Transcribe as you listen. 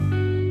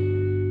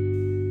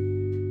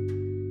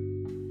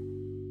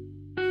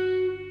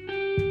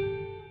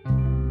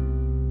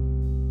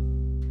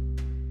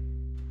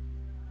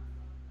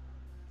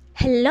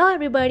Hello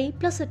everybody,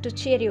 pleasure to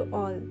cheer you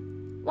all.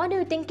 What do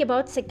you think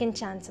about second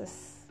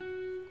chances?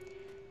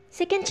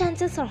 Second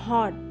chances are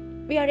hard.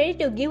 We are ready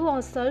to give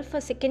ourselves a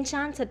second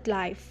chance at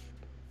life.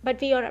 But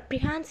we are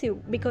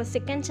apprehensive because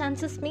second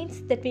chances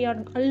means that we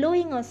are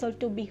allowing ourselves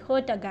to be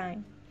hurt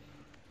again.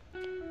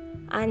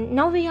 And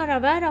now we are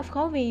aware of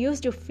how we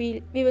used to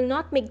feel. We will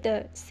not make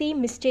the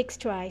same mistakes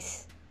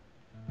twice.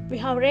 We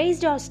have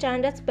raised our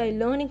standards by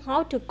learning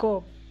how to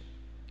cope.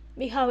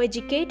 We have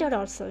educated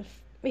ourselves.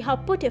 We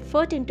have put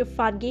effort into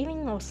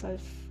forgiving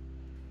ourselves.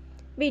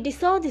 We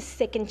deserve this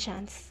second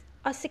chance.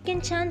 A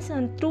second chance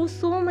earned through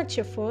so much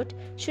effort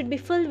should be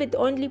filled with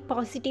only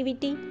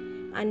positivity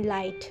and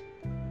light.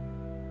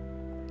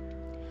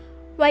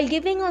 While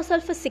giving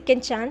ourselves a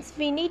second chance,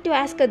 we need to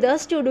ask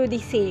others to do the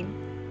same.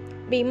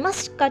 We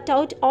must cut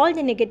out all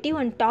the negative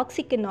and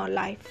toxic in our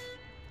life.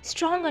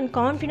 Strong and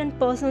confident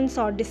persons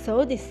are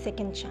deserve this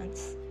second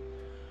chance.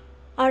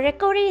 Our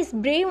recovery is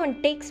brave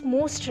and takes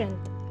more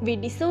strength. We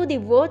deserve the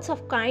words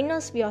of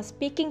kindness we are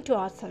speaking to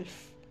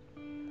ourselves.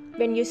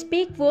 When you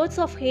speak words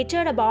of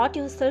hatred about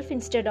yourself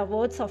instead of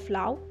words of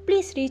love,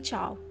 please reach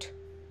out.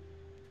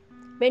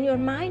 When your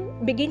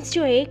mind begins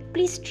to ache,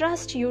 please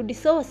trust you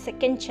deserve a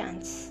second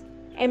chance.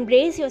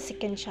 Embrace your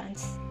second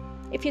chance.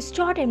 If you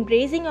start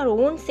embracing your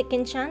own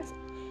second chance,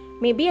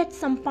 maybe at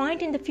some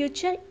point in the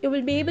future, you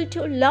will be able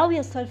to love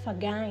yourself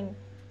again.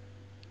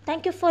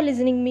 Thank you for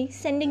listening to me,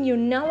 sending you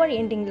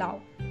never-ending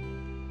love.